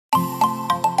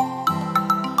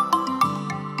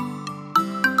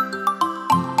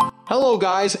Hello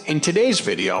guys, in today's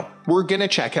video, we're gonna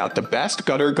check out the best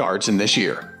gutter guards in this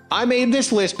year. I made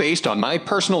this list based on my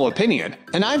personal opinion,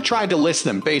 and I've tried to list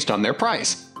them based on their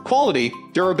price, quality,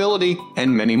 durability,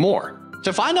 and many more.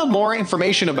 To find out more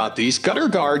information about these gutter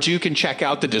guards, you can check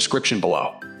out the description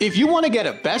below. If you want to get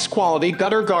a best quality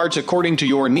gutter guards according to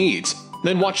your needs,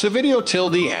 then watch the video till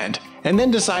the end, and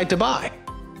then decide to buy.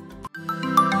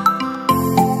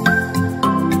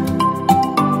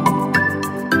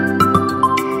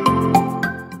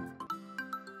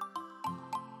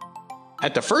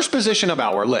 At the first position of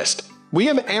our list, we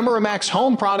have Amaramax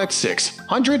Home Product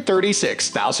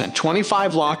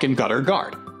 636,025 Lock and Gutter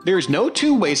Guard. There's no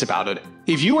two ways about it.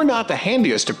 If you are not the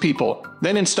handiest of people,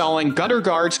 then installing gutter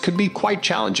guards could be quite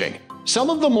challenging. Some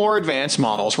of the more advanced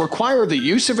models require the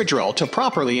use of a drill to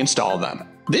properly install them.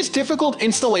 This difficult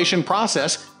installation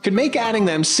process could make adding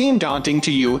them seem daunting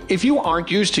to you if you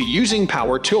aren't used to using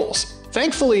power tools.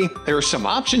 Thankfully, there are some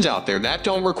options out there that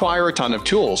don't require a ton of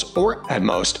tools, or, at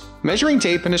most, measuring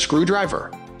tape and a screwdriver.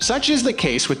 Such is the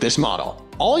case with this model.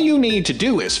 All you need to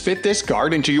do is fit this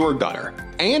guard into your gutter,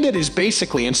 and it is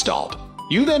basically installed.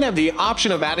 You then have the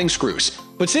option of adding screws,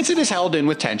 but since it is held in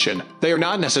with tension, they are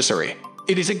not necessary.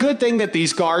 It is a good thing that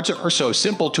these guards are so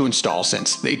simple to install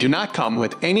since they do not come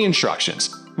with any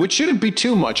instructions, which shouldn't be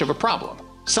too much of a problem.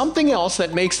 Something else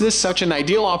that makes this such an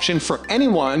ideal option for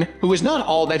anyone who is not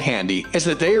all that handy is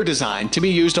that they are designed to be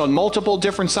used on multiple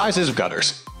different sizes of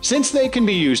gutters. Since they can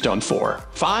be used on 4,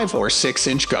 5, or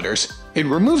 6-inch gutters, it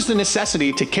removes the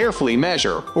necessity to carefully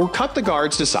measure or cut the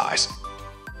guards to size.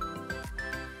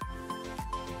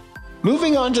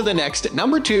 Moving on to the next at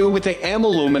number 2 with the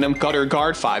Aluminum Gutter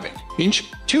Guard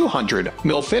 5-inch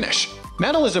 200mm finish.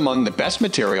 Metal is among the best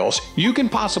materials you can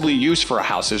possibly use for a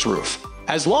house's roof.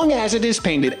 As long as it is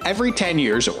painted every 10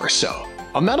 years or so,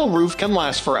 a metal roof can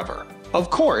last forever. Of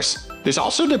course, this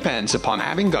also depends upon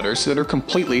having gutters that are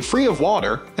completely free of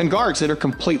water and guards that are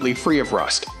completely free of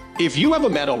rust. If you have a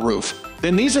metal roof,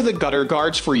 then these are the gutter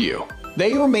guards for you.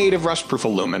 They are made of rust-proof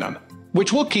aluminum,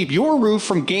 which will keep your roof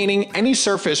from gaining any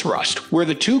surface rust where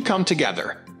the two come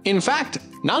together. In fact,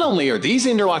 not only are these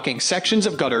interlocking sections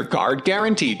of gutter guard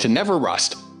guaranteed to never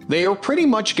rust, they are pretty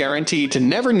much guaranteed to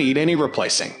never need any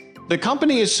replacing. The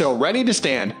company is so ready to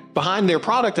stand behind their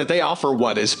product that they offer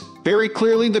what is very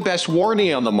clearly the best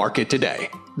warranty on the market today.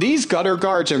 These gutter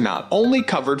guards are not only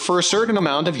covered for a certain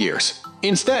amount of years.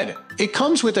 Instead, it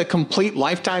comes with a complete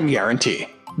lifetime guarantee.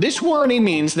 This warranty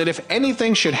means that if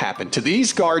anything should happen to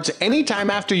these guards anytime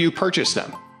after you purchase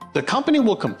them, the company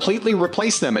will completely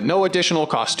replace them at no additional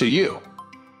cost to you.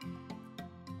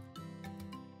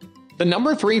 The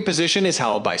number 3 position is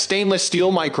held by Stainless Steel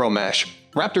Micro Mesh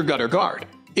Raptor Gutter Guard.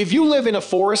 If you live in a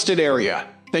forested area,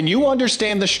 then you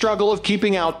understand the struggle of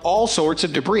keeping out all sorts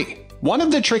of debris. One of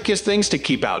the trickiest things to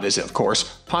keep out is, of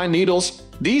course, pine needles.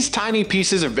 These tiny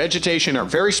pieces of vegetation are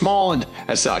very small and,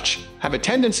 as such, have a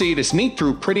tendency to sneak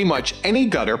through pretty much any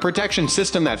gutter protection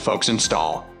system that folks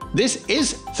install. This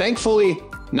is, thankfully,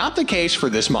 not the case for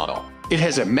this model. It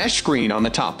has a mesh screen on the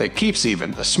top that keeps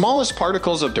even the smallest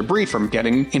particles of debris from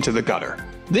getting into the gutter.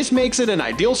 This makes it an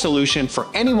ideal solution for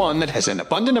anyone that has an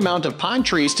abundant amount of pine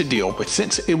trees to deal with,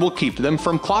 since it will keep them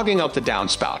from clogging up the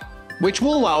downspout, which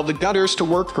will allow the gutters to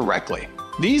work correctly.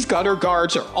 These gutter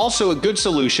guards are also a good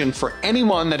solution for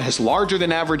anyone that has larger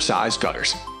than average size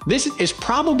gutters. This is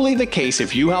probably the case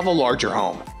if you have a larger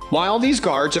home. While these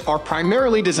guards are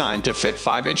primarily designed to fit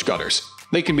 5-inch gutters,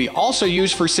 they can be also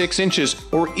used for 6 inches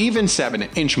or even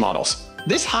 7-inch models.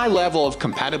 This high level of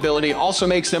compatibility also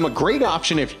makes them a great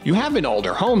option if you have an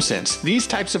older home, since these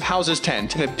types of houses tend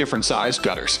to have different sized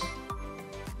gutters.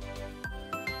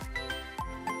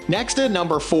 Next at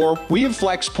number 4, we have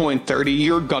FlexPoint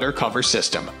 30-year gutter cover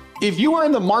system. If you are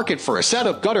in the market for a set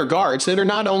of gutter guards that are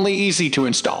not only easy to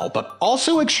install but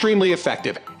also extremely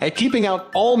effective at keeping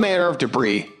out all manner of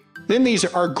debris, then these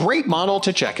are a great model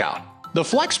to check out. The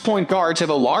FlexPoint guards have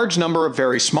a large number of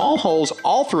very small holes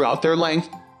all throughout their length,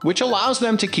 which allows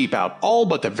them to keep out all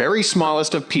but the very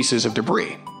smallest of pieces of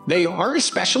debris. They are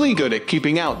especially good at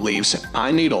keeping out leaves,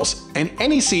 pine needles, and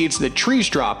any seeds that trees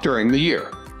drop during the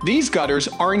year. These gutters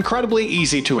are incredibly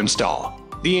easy to install.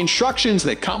 The instructions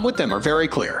that come with them are very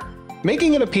clear,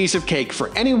 making it a piece of cake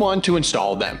for anyone to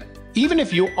install them, even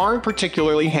if you aren't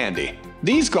particularly handy.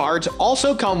 These guards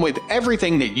also come with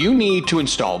everything that you need to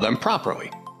install them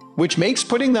properly, which makes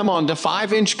putting them onto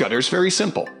 5-inch gutters very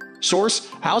simple.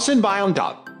 Source: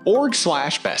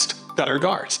 houseandbiome.org/best gutter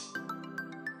guards.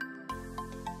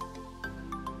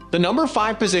 The number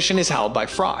 5 position is held by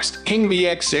Frost King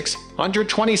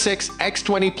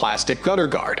VX626X20 Plastic Gutter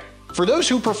Guard. For those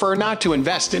who prefer not to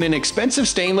invest in an expensive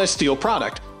stainless steel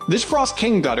product, This Frost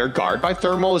King Gutter Guard by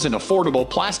Thermal is an affordable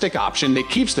plastic option that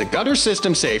keeps the gutter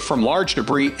system safe from large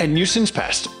debris and nuisance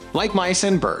pests, like mice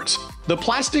and birds. The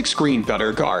plastic screen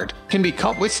gutter guard can be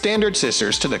cut with standard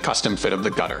scissors to the custom fit of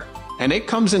the gutter, and it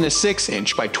comes in a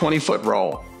 6-inch by 20-foot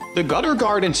roll. The gutter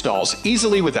guard installs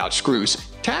easily without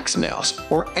screws, tack nails,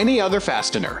 or any other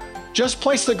fastener. Just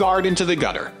place the guard into the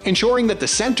gutter, ensuring that the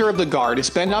center of the guard is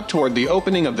bent up toward the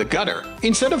opening of the gutter,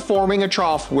 instead of forming a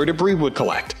trough where debris would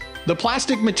collect. The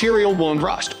plastic material won't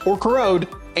rust or corrode,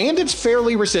 and it's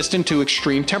fairly resistant to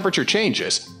extreme temperature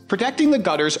changes, protecting the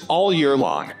gutters all year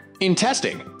long. In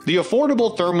testing, the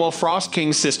affordable Thermal Frost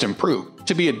King system proved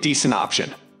to be a decent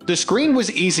option. The screen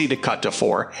was easy to cut to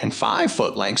 4 and 5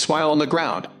 foot lengths while on the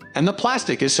ground, and the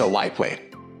plastic is so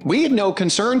lightweight. We had no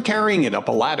concern carrying it up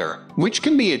a ladder, which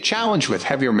can be a challenge with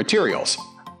heavier materials.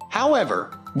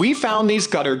 However, we found these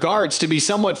gutter guards to be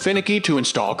somewhat finicky to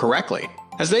install correctly,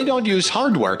 as they don't use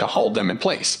hardware to hold them in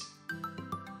place.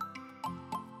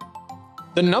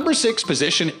 The number 6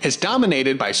 position is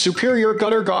dominated by superior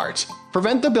gutter guards.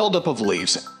 Prevent the buildup of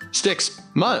leaves, sticks,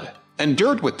 mud, and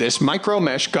dirt with this micro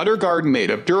mesh gutter guard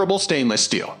made of durable stainless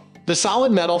steel. The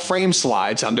solid metal frame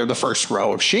slides under the first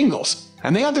row of shingles,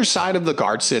 and the other side of the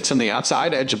guard sits on the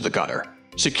outside edge of the gutter.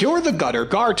 Secure the gutter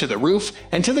guard to the roof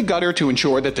and to the gutter to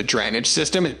ensure that the drainage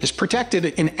system is protected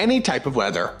in any type of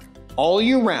weather, all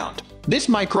year round. This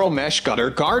micro mesh gutter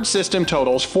guard system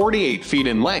totals 48 feet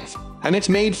in length, and it's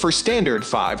made for standard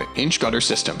 5-inch gutter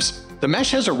systems. The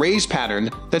mesh has a raised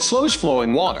pattern that slows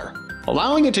flowing water,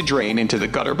 allowing it to drain into the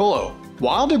gutter below,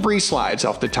 while debris slides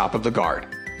off the top of the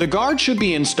guard. The guard should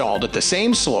be installed at the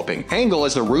same sloping angle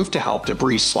as the roof to help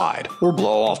debris slide or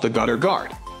blow off the gutter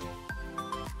guard.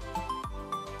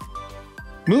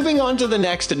 Moving on to the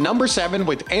next at number 7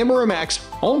 with Amarimax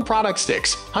Home Product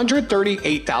Sticks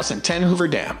 138,010 Hoover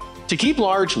Dam. To keep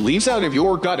large leaves out of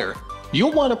your gutter,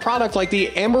 you'll want a product like the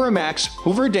Amarimax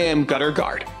Hoover Dam Gutter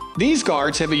Guard. These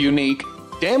guards have a unique,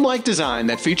 dam-like design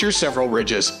that features several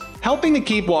ridges, helping to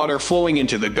keep water flowing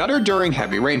into the gutter during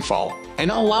heavy rainfall,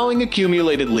 and allowing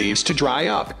accumulated leaves to dry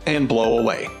up and blow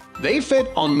away. They fit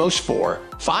on most 4,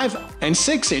 5, and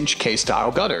 6-inch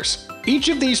K-style gutters. Each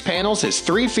of these panels is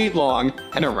 3 feet long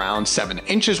and around 7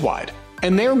 inches wide,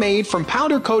 and they're made from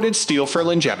powder-coated steel for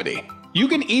longevity. You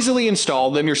can easily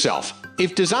install them yourself.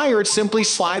 If desired, simply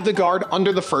slide the guard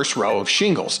under the first row of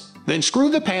shingles, then screw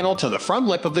the panel to the front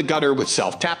lip of the gutter with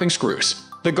self-tapping screws.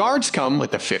 The guards come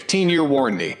with a 15-year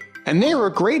warranty, and they're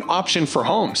a great option for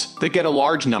homes that get a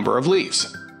large number of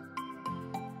leaves.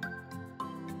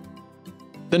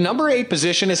 The number 8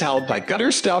 position is held by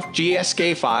Gutter Stuff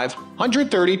GSK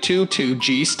 532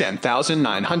 2G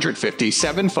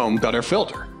 10957 Foam Gutter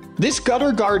Filter. This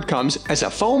gutter guard comes as a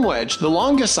foam wedge. The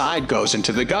longest side goes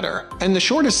into the gutter, and the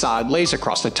shortest side lays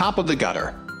across the top of the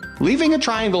gutter, leaving a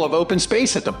triangle of open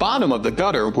space at the bottom of the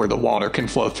gutter where the water can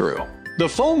flow through. The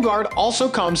foam guard also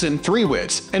comes in 3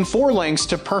 widths and 4 lengths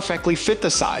to perfectly fit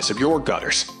the size of your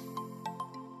gutters.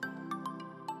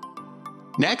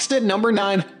 Next at number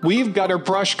 9, we've Gutter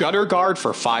Brush Gutter Guard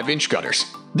for 5-inch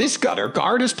gutters. This gutter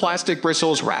guard is plastic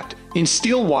bristles wrapped in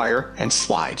steel wire and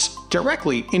slides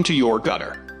directly into your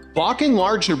gutter, blocking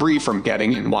large debris from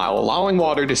getting in while allowing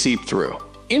water to seep through.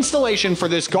 Installation for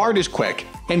this guard is quick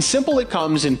and simple. It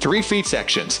comes in 3 feet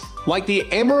sections, like the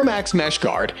Amarimax Mesh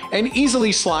Guard, and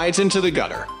easily slides into the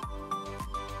gutter.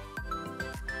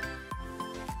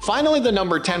 Finally, the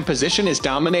number 10 position is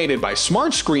dominated by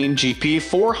Smart Screen GP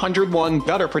 401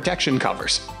 gutter protection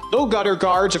covers. Though gutter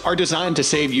guards are designed to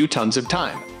save you tons of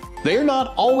time, they are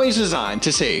not always designed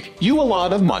to save you a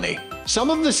lot of money.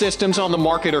 Some of the systems on the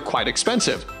market are quite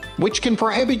expensive, which can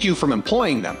prohibit you from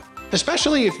employing them,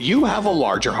 especially if you have a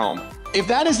larger home. If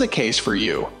that is the case for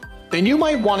you, then you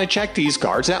might want to check these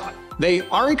guards out. They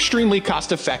are extremely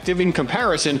cost-effective in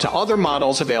comparison to other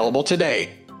models available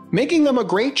today, making them a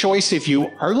great choice if you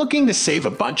are looking to save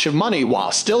a bunch of money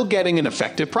while still getting an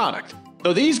effective product.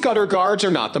 Though these gutter guards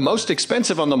are not the most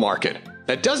expensive on the market,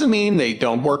 that doesn't mean they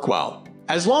don't work well.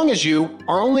 As long as you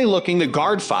are only looking to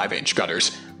guard 5-inch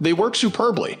gutters, they work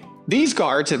superbly. These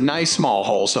guards have nice small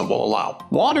holes that will allow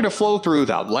water to flow through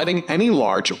without letting any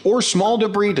large or small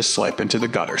debris to slip into the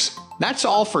gutters. That's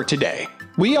all for today.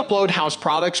 We upload house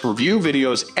products review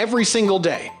videos every single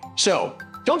day, so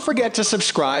don't forget to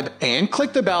subscribe and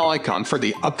click the bell icon for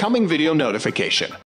the upcoming video notification.